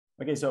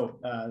Okay, so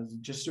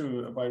just to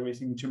avoid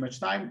wasting too much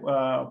time,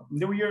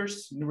 New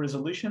Year's, new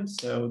resolutions.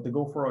 So the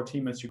goal for our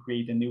team is to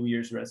create a New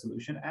Year's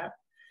resolution app.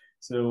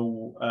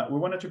 So we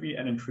want it to be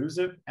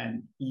unintrusive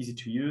and easy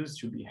to use,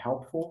 to be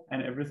helpful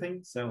and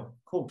everything. So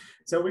cool.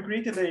 So we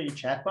created a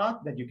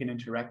chatbot that you can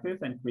interact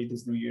with and create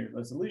these New Year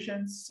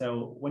resolutions.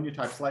 So when you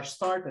type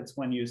 /start, that's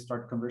when you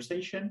start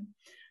conversation.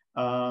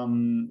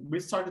 We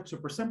started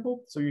super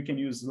simple. So you can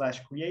use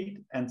 /create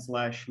and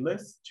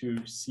 /list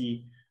to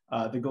see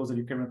the goals that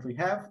you currently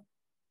have.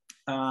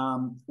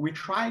 We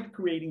tried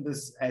creating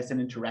this as an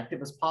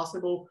interactive as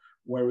possible,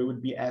 where we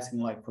would be asking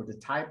like for the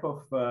type of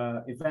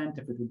event,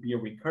 if it would be a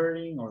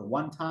recurring or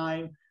one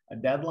time, a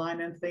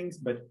deadline and things,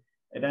 but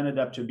it ended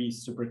up to be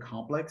super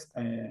complex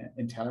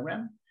in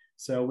Telegram.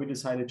 So we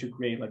decided to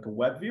create like a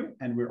web view,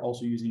 and we're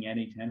also using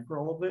NA10 for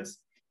all of this.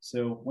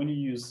 So when you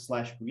use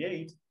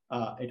 /create,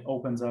 it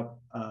opens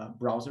up a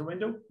browser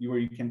window where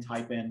you can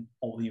type in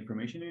all the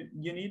information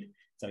you need.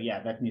 So yeah,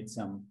 that needs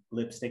some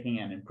lip sticking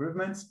and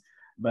improvements.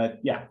 But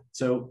yeah,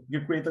 so you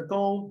create the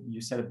goal,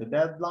 you set up the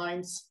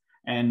deadlines,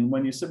 and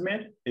when you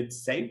submit,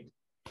 it's saved.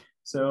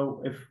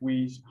 So if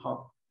we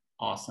hop,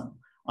 awesome.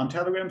 On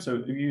Telegram, so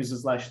if you use the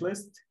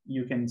 /list,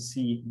 you can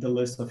see the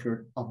list of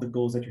the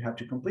goals that you have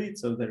to complete.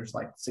 So there's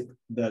like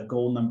the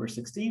goal number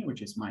 16,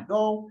 which is my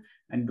goal,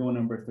 and goal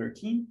number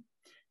 13.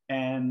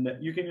 And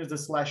you can use the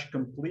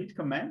 /complete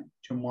command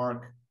to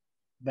mark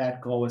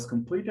that goal as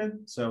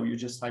completed. So you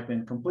just type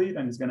in complete,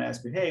 and it's going to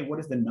ask you, hey, what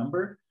is the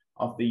number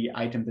of the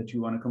item that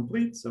you want to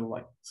complete? So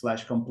like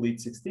 /complete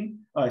 16.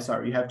 Oh,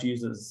 sorry, you have to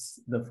use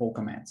the full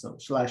command. So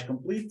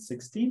 /complete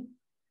 16.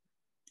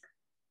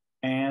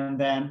 And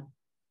then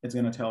it's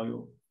going to tell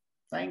you,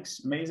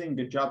 thanks, amazing,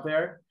 good job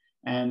there.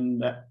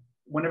 And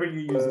whenever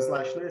you use this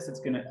 /list, it's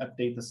going to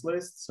update this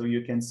list. So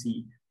you can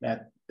see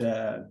that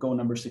the goal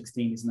number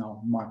 16 is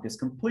now marked as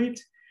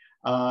complete.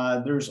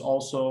 There's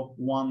also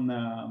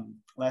one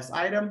last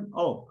item.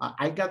 Oh,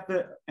 I got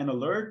an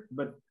alert,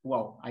 but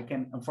well,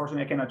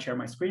 unfortunately I cannot share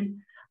my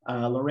screen.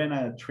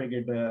 Lorena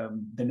triggered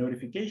the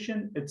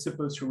notification. It's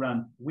supposed to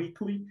run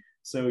weekly.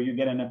 So you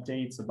get an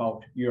updates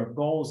about your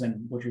goals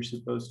and what you're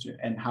supposed to,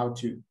 and how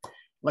to,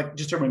 like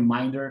just a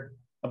reminder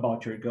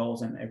about your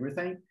goals and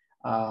everything.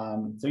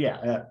 So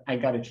yeah, I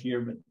got it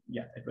here, but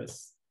yeah, it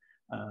was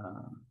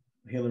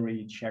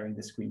Hillary sharing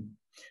the screen.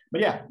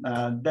 But yeah,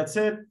 that's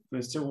it.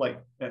 We're still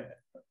like,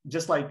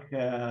 just like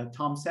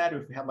Tom said,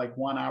 if we had like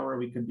 1 hour,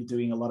 we could be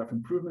doing a lot of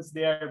improvements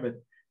there, but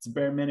it's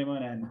bare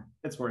minimum and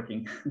it's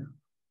working.